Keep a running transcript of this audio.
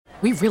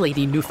We really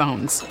need new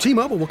phones.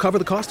 T-Mobile will cover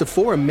the cost of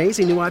 4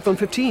 amazing new iPhone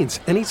 15s,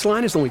 and each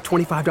line is only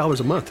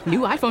 $25 a month. New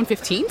iPhone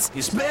 15s?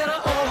 It's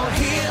better over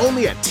here.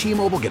 Only at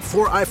T-Mobile, get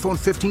 4 iPhone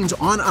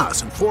 15s on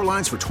us and 4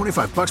 lines for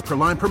 $25 per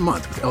line per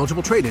month with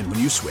eligible trade-in when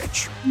you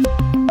switch.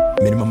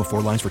 Minimum of 4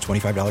 lines for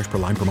 $25 per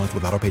line per month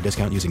with autopay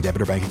discount using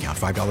debit or bank account.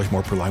 $5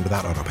 more per line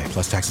without autopay,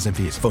 plus taxes and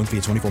fees. Phone fee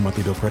at 24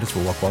 monthly bill credits for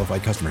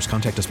well-qualified customers.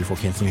 Contact us before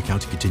canceling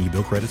account to continue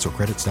bill credits or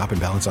credit stop and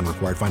balance on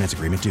required finance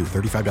agreement due.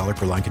 $35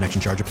 per line connection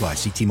charge applies.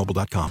 See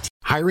T-Mobile.com.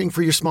 Hiring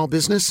for your small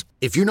business?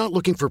 If you're not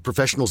looking for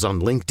professionals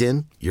on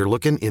LinkedIn, you're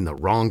looking in the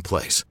wrong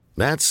place.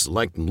 That's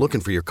like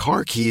looking for your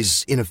car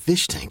keys in a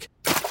fish tank.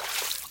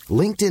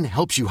 LinkedIn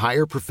helps you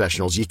hire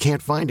professionals you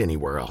can't find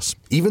anywhere else,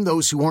 even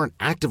those who aren't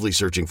actively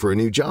searching for a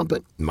new job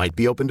but might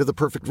be open to the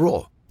perfect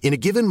role. In a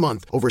given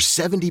month, over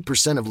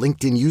 70% of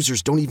LinkedIn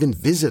users don't even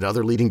visit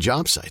other leading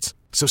job sites.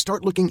 So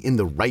start looking in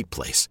the right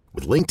place.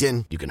 With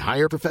LinkedIn, you can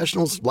hire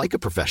professionals like a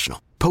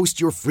professional.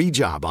 Post your free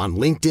job on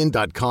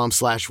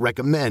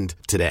linkedin.com/recommend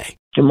today.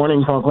 Good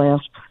morning, Paul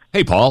Glantz.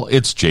 Hey, Paul.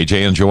 It's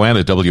JJ and Joanne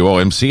at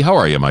WOMC. How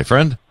are you, my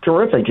friend?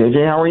 Terrific,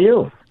 JJ. How are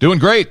you? Doing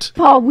great.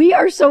 Paul, we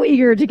are so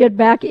eager to get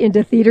back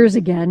into theaters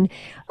again.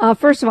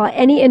 First of all,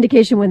 any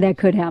indication when that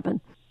could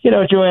happen? You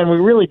know, Joanne, we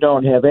really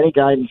don't have any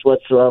guidance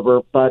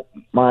whatsoever, but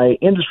my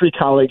industry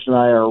colleagues and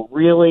I are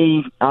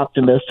really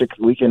optimistic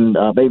we can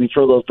maybe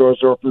throw those doors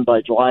open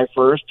by July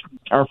 1st.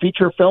 Our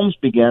feature films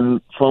begin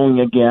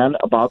flowing again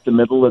about the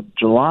middle of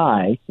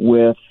July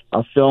with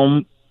a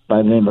film by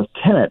the name of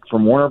Tenet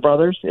from Warner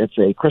Brothers. It's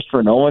a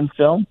Christopher Nolan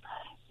film,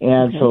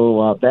 and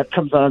so that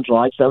comes out on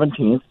July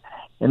 17th,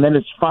 and then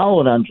it's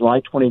followed on July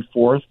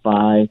 24th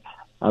by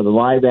the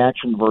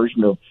live-action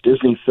version of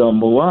Disney film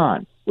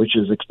Mulan, which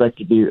is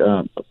expected to be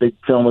a big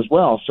film as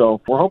well.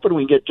 So we're hoping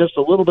we can get just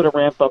a little bit of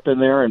ramp up in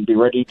there and be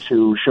ready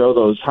to show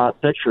those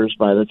hot pictures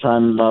by the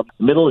time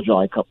middle of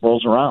July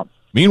rolls around.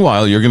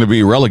 Meanwhile, you're going to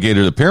be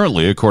relegated,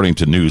 apparently, according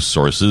to news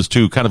sources,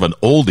 to kind of an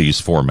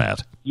oldies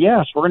format.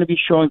 Yes, we're going to be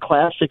showing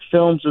classic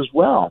films as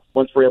well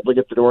once we're able to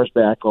get the doors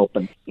back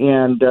open.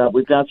 And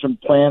we've got some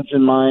plans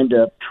in mind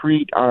to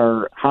treat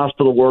our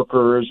hospital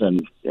workers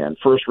and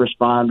first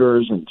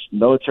responders and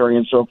military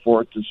and so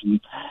forth to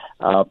some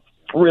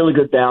really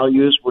good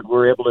values when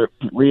we're able to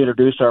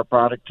reintroduce our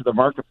product to the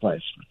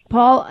marketplace.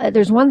 Paul,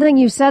 there's one thing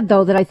you said,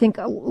 though, that I think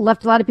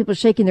left a lot of people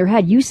shaking their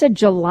head. You said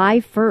July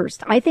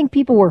 1st. I think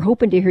people were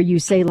hoping to hear you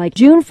say, like,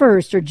 June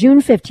 1st or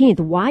June 15th.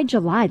 Why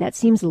July? That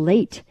seems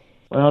late.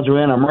 Well,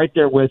 Joanne, I'm right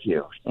there with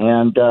you.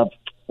 And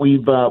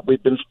we've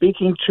been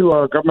speaking to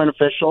our government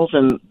officials,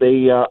 and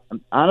they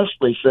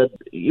honestly said,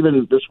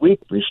 even this week,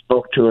 we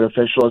spoke to an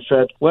official and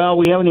said, well,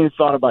 we haven't even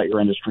thought about your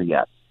industry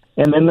yet.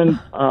 And then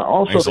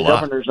also Thanks the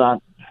governor's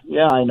on.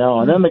 Yeah, I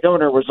know. And then the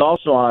governor was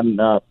also on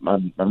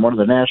one of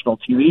the national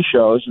TV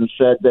shows and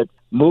said that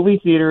movie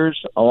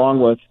theaters,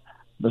 along with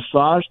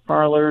massage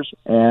parlors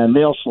and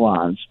nail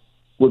salons,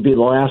 would be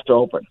the last to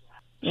open.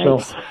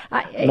 So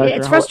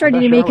it's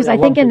frustrating to me because I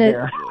think in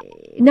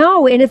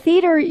a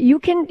theater you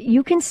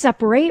can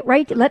separate,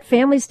 right? Let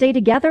families stay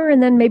together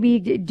and then maybe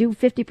do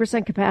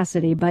 50%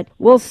 capacity. But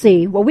we'll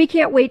see. Well, we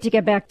can't wait to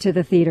get back to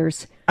the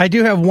theaters. I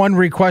do have one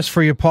request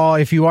for you, Paul.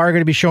 If you are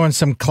going to be showing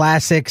some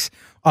classics,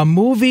 a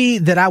movie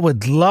that I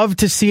would love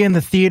to see in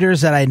the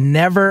theaters that I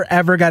never,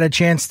 ever got a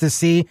chance to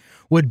see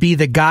would be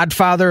The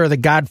Godfather or The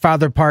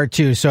Godfather Part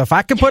 2. So if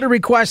I could put a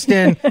request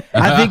in,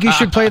 I think you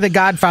should play The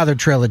Godfather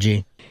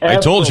trilogy. Absolutely.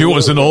 I told you it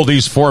was an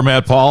oldies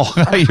format, Paul.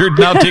 You're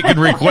now taking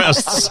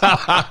requests.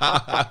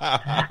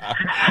 I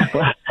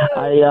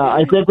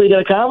think we can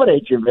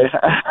accommodate you, man.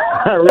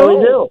 I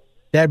really do.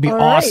 That'd be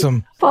All awesome.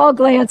 Right. Paul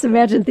Glantz,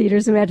 Imagine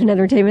Theaters, Imagine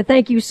Entertainment.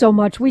 Thank you so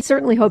much. We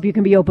certainly hope you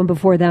can be open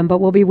before then,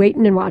 but we'll be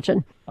waiting and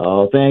watching.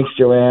 Oh, thanks,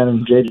 Joanne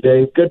and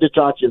JJ. Good to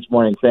talk to you this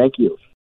morning. Thank you.